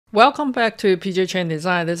Welcome back to PJ Chen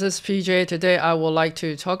Design. This is PJ. Today I would like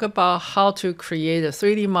to talk about how to create a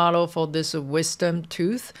 3D model for this wisdom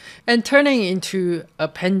tooth and turning into a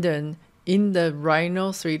pendant in the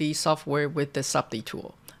Rhino 3D software with the sub-D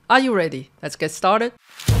tool. Are you ready? Let's get started.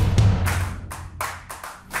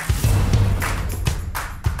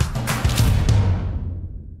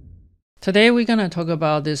 Today we're going to talk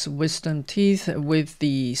about this wisdom teeth with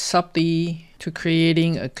the sub-D to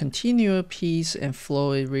creating a continuous piece and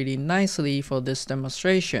flow it really nicely for this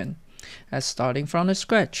demonstration as starting from the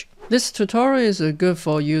scratch. This tutorial is good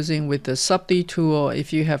for using with the sub-D tool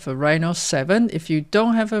if you have a Rhino 7. If you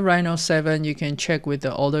don't have a Rhino 7, you can check with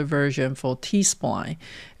the older version for T-spline,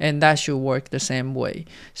 and that should work the same way.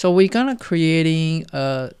 So we're gonna creating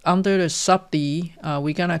under the sub-D,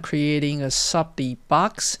 we're gonna creating a sub-D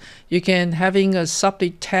box. You can having a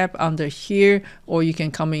sub-D tab under here, or you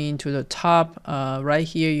can come into the top right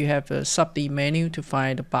here. You have a sub-D menu to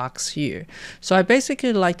find the box here. So I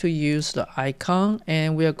basically like to use the icon,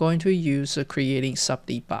 and we are going to use a creating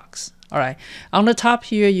sub-D box. Alright, on the top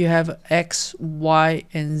here you have X, Y,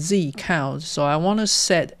 and Z count. So I want to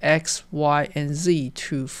set X, Y, and Z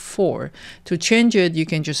to 4. To change it, you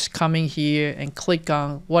can just come in here and click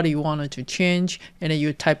on what you wanted to change, and then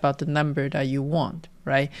you type out the number that you want.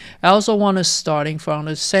 Right. I also want to starting from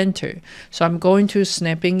the center. So I'm going to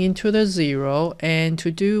snapping into the 0 and to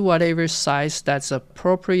do whatever size that's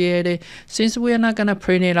appropriated. Since we're not going to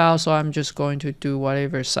print it out, so I'm just going to do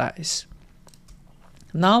whatever size.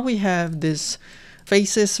 Now we have this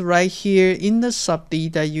faces right here in the sub-D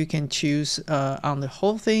that you can choose on the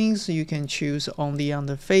whole things. You can choose only on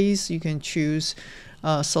the face. You can choose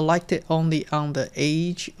select it only on the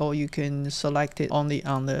edge, or you can select it only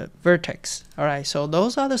on the vertex. Alright, so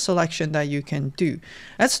those are the selection that you can do.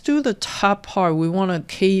 Let's do the top part. We want to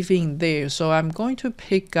cave in there. So I'm going to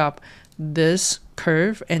pick up this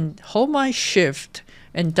curve and hold my shift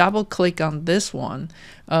and double click on this one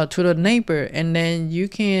to the neighbor, and then you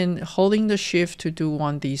can holding the shift to do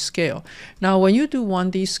 1D scale. Now when you do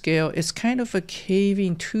 1D scale, it's kind of a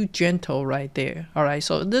caving too gentle right there. Alright,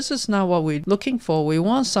 so this is not what we're looking for. We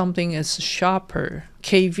want something as sharper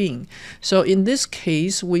caving. So in this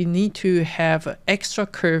case, we need to have an extra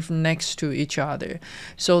curve next to each other.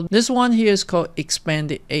 So this one here is called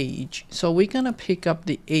expanded edge. So we're gonna pick up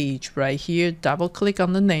the edge right here, double click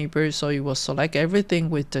on the neighbor, so you will select everything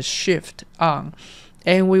with the shift on.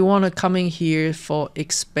 And we want to come in here for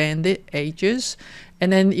expanded edges,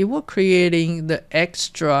 and then it will creating the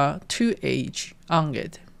extra 2 edge on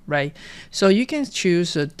it. Right, so you can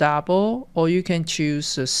choose a double or you can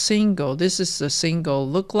choose a single. This is the single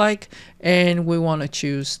look like, and we want to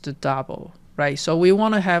choose the double. Right, so we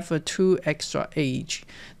want to have a 2 extra edge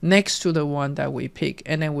next to the one that we pick,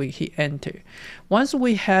 and then we hit enter. Once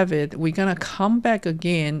we have it, we're gonna come back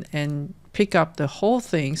again and pick up the whole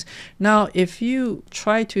things. Now if you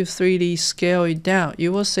try to 3D scale it down, you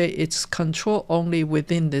will say it's control only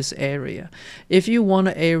within this area. If you want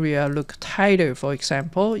an area look tighter, for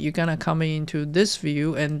example, you're gonna come into this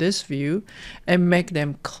view and this view and make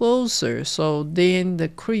them closer, so then the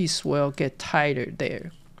crease will get tighter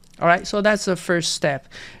there. Alright, so that's the first step.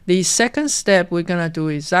 The second step, we're gonna do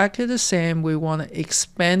exactly the same. We want to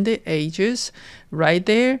expand the edges right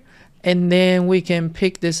there, and then we can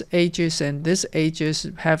pick this edges and this edges,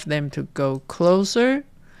 have them to go closer,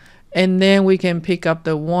 and then we can pick up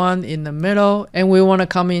the one in the middle, and we want to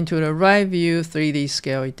come into the right view, 3D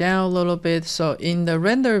scale it down a little bit. So in the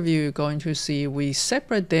render view, you're going to see we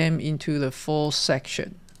separate them into the full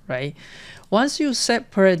section. Right, once you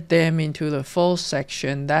separate them into the full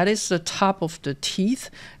section, that is the top of the teeth,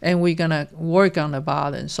 and we're gonna work on the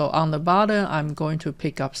bottom. So on the bottom, I'm going to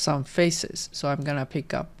pick up some faces. So I'm gonna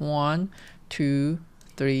pick up 1, 2,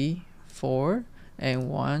 3, 4, and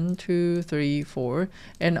 1, 2, 3, 4,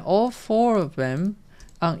 and all 4 of them.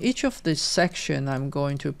 On each of this section, I'm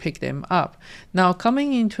going to pick them up. Now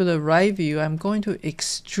coming into the right view, I'm going to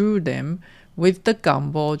extrude them with the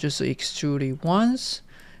gumball. Just extrude it once,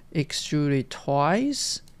 extrude it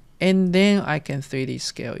twice, and then I can 3D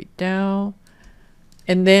scale it down,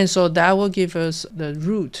 and then so that will give us the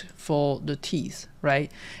root for the teeth,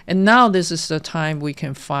 right? And now this is the time we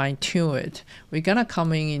can fine tune it. We're gonna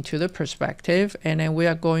coming into the perspective, and then we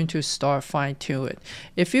are going to start fine tune it.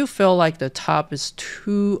 If you feel like the top is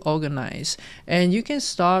too organized, and you can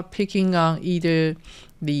start picking on either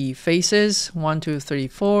the faces 1, 2, 3,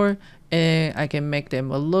 4, and I can make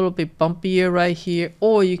them a little bit bumpier right here,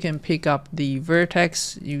 or you can pick up the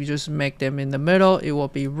vertex, you just make them in the middle, it will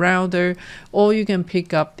be rounder, or you can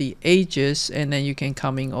pick up the edges and then you can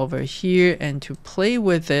coming over here and to play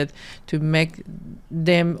with it to make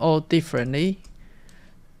them all differently.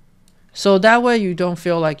 So that way you don't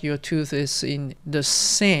feel like your tooth is in the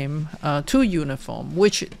same, too uniform,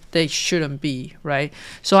 which they shouldn't be, right?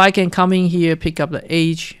 So I can come in here, pick up the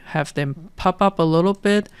edge, have them pop up a little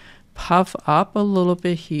bit, puff up a little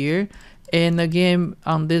bit here. And again,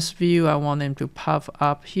 on this view, I want them to puff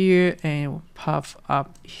up here and puff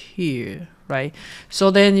up here, right?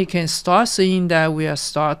 So then you can start seeing that we are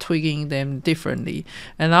start tweaking them differently.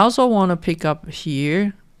 And I also want to pick up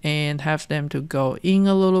here and have them to go in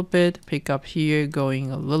a little bit, pick up here, going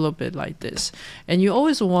a little bit like this. And you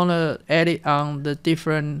always want to edit on the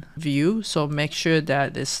different view, so make sure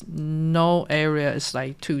that there's no area is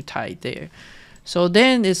like too tight there. So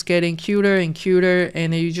then it's getting cuter and cuter,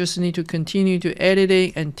 and you just need to continue to edit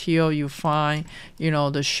it until you find, you know,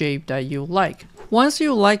 the shape that you like. Once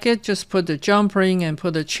you like it, just put the jump ring and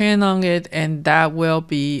put the Chen on it, and that will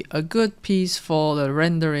be a good piece for the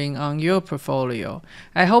rendering on your portfolio.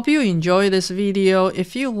 I hope you enjoy this video.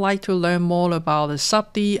 If you'd like to learn more about the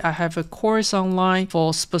sub-D, I have a course online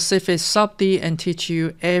for specific sub-D and teach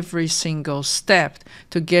you every single step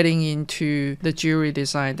to getting into the jewelry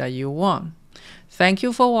design that you want. Thank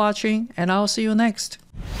you for watching, and I'll see you next.